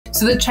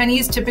So the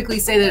Chinese typically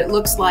say that it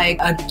looks like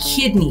a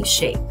kidney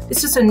shape.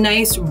 It's just a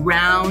nice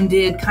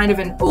rounded, kind of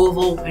an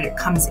oval when it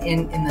comes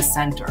in the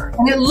center.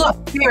 And it looks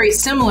very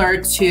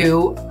similar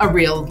to a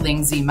real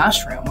Lingzhi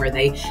mushroom, where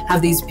they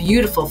have these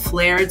beautiful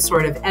flared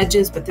sort of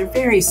edges, but they're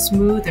very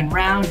smooth and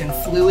round and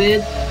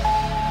fluid.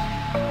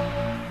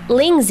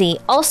 Lingzhi,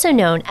 also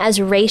known as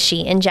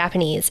reishi in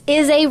Japanese,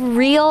 is a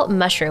real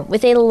mushroom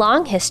with a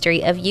long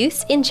history of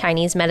use in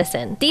Chinese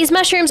medicine. These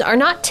mushrooms are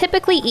not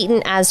typically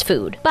eaten as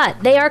food,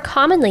 but they are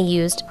commonly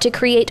used to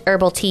create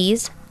herbal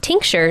teas,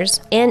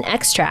 tinctures, and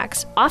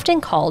extracts, often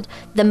called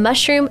the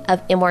mushroom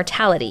of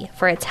immortality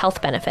for its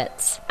health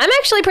benefits. I'm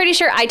actually pretty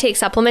sure I take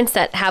supplements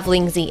that have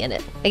Lingzhi in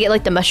it. I get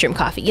like the mushroom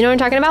coffee, you know what I'm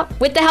talking about?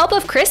 With the help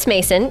of Kris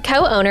Mason,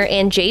 co-owner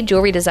and jade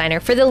jewelry designer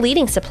for the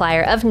leading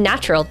supplier of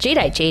natural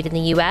jadeite jade in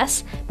the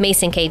US,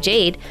 Mason-Kay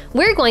Jade,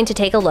 we're going to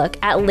take a look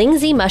at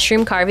Lingzhi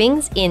mushroom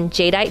carvings in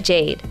jadeite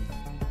jade.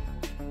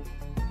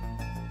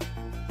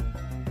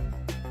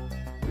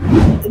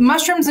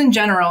 Mushrooms in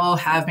general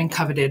have been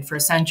coveted for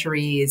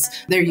centuries.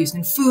 They're used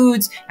in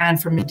foods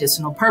and for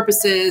medicinal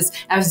purposes.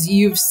 As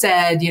you've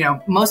said,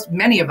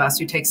 many of us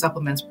who take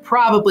supplements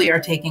probably are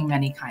taking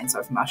many kinds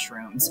of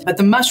mushrooms. But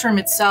the mushroom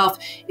itself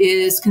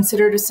is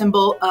considered a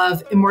symbol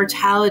of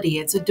immortality.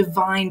 It's a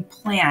divine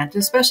plant,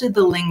 especially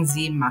the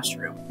Lingzhi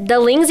mushroom. The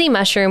Lingzhi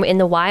mushroom in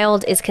the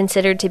wild is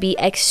considered to be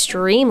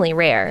extremely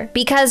rare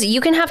because you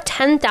can have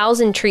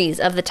 10,000 trees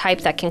of the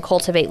type that can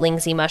cultivate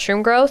Lingzhi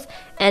mushroom growth,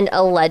 and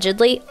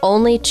allegedly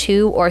only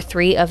 2 or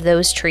 3 of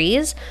those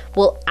trees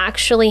will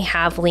actually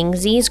have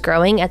Lingzhis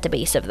growing at the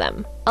base of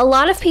them. A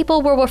lot of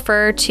people will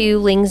refer to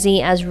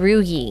Lingzhi as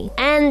Ruyi,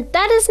 and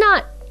that is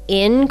not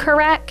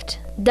incorrect,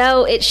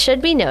 though it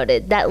should be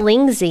noted that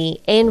Lingzhi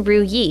and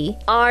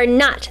Ruyi are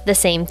not the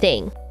same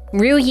thing.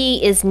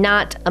 Ruyi is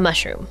not a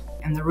mushroom.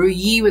 And the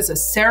Ruyi was a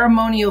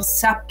ceremonial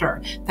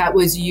scepter that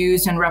was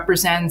used and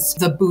represents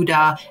the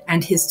Buddha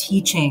and his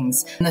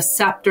teachings. And the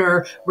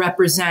scepter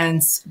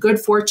represents good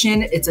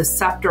fortune. It's a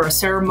scepter, a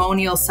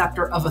ceremonial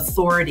scepter of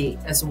authority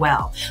as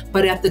well.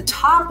 But at the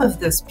top of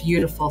this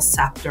beautiful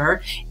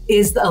scepter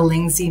is the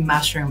Lingzhi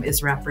mushroom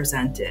is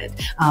represented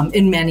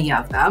in many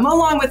of them,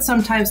 along with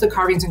sometimes the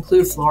carvings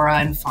include flora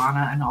and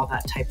fauna and all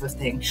that type of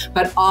thing.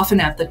 But often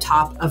at the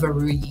top of a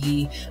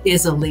Ruyi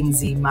is a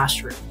Lingzhi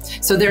mushroom.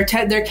 So there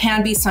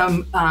can be some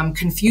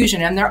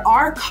confusion, and there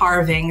are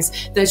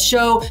carvings that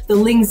show the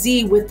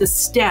Lingzhi with the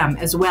stem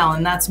as well,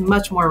 and that's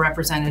much more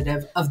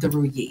representative of the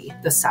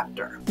Ruyi, the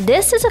scepter.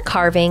 This is a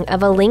carving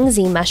of a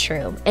Lingzhi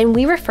mushroom, and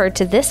we refer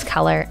to this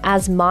color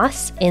as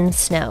moss in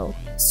snow.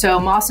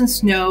 So moss and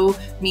snow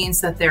means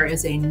that there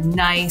is a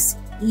nice,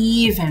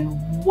 even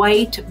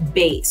white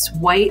base,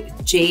 white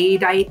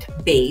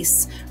jadeite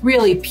base,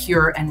 really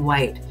pure and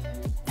white.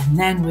 And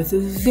then with a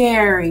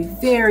very,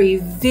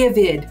 very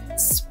vivid,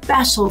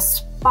 special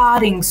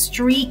spotting,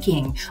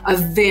 streaking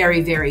of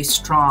very, very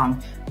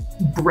strong,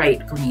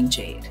 bright green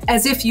jade.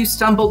 As if you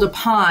stumbled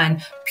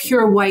upon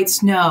pure white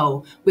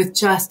snow with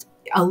just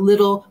a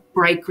little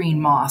bright green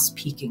moss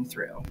peeking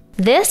through.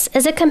 This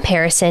is a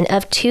comparison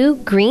of 2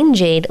 green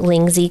jade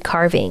Lingzhi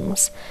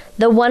carvings.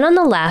 The one on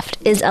the left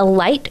is a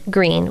light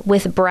green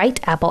with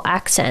bright apple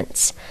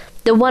accents.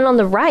 The one on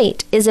the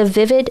right is a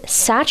vivid,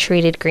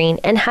 saturated green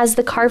and has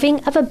the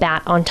carving of a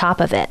bat on top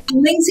of it.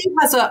 Lingzhi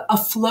has a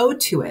flow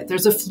to it.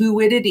 There's a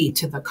fluidity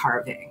to the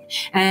carving.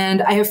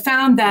 And I have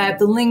found that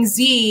the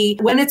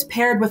Lingzhi, when it's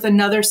paired with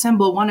another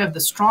symbol, one of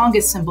the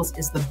strongest symbols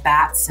is the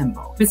bat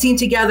symbol. When seen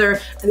together,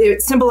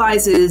 it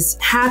symbolizes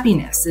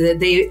happiness.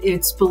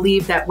 It's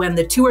believed that when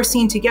the two are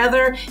seen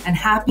together and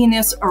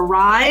happiness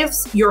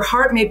arrives, your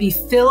heart may be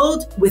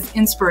filled with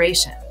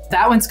inspiration.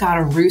 That one's got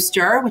a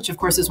rooster, which of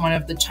course is one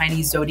of the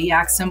Chinese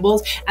zodiac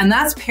symbols. And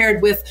that's paired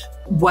with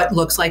what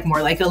looks like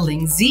more like a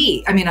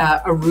Lingzhi, a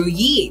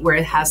Ruyi, where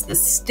it has the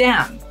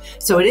stem.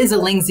 So it is a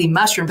Lingzhi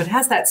mushroom, but it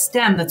has that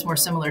stem that's more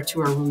similar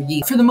to a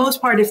Ruyi. For the most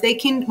part, if they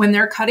can, when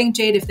they're cutting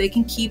jade, if they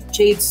can keep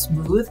jade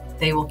smooth,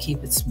 they will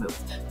keep it smooth.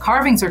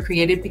 Carvings are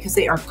created because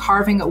they are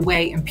carving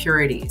away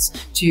impurities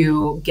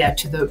to get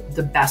to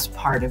the best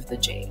part of the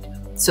jade.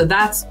 So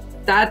that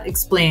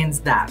explains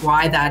that.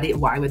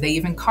 Why would they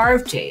even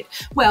carve jade?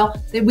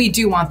 Well, we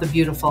do want the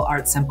beautiful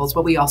art symbols,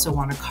 but we also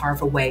want to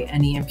carve away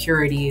any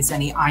impurities,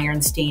 any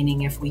iron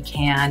staining if we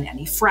can,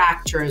 any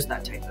fractures,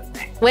 that type of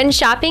thing. When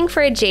shopping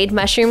for a jade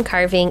mushroom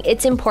carving,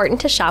 it's important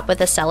to shop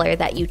with a seller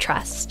that you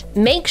trust.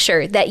 Make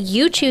sure that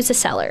you choose a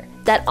seller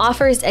that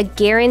offers a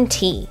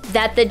guarantee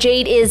that the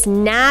jade is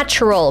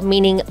natural,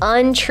 meaning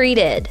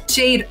untreated.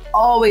 Jade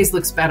always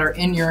looks better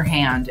in your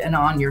hand and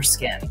on your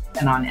skin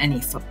than on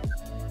any photo.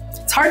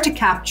 It's hard to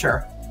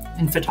capture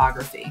in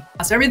photography.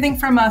 So everything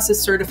from us is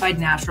certified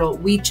natural.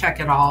 We check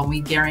it all and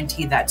we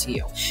guarantee that to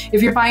you.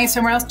 If you're buying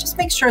somewhere else, just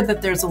make sure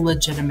that there's a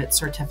legitimate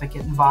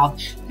certificate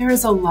involved. There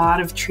is a lot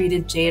of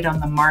treated jade on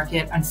the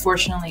market.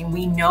 Unfortunately,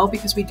 we know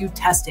because we do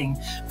testing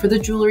for the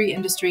jewelry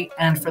industry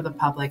and for the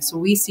public. So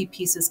we see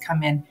pieces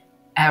come in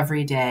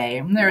every day.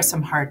 And there are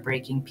some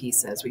heartbreaking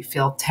pieces. We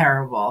feel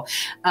terrible.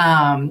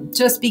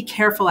 Just be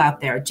careful out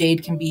there.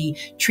 Jade can be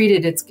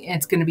treated.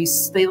 It's going to be,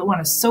 they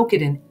want to soak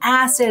it in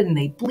acid and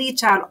they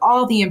bleach out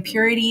all the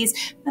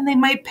impurities. Then they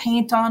might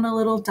paint on a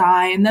little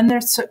dye, and then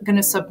they're going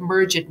to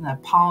submerge it in a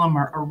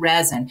polymer or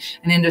resin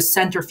and into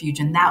centrifuge,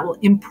 and that will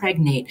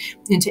impregnate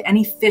into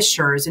any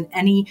fissures and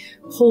any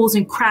holes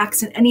and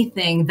cracks and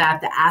anything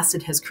that the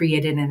acid has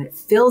created, and it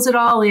fills it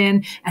all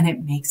in and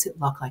it makes it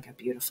look like a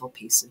beautiful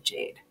piece of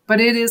jade. But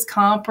it is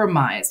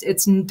compromised.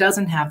 It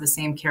doesn't have the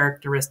same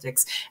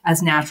characteristics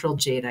as natural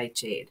jadeite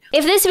jade.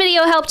 If this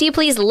video helped you,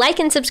 please like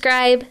and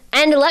subscribe,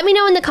 and let me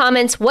know in the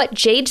comments what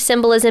jade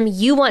symbolism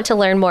you want to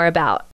learn more about.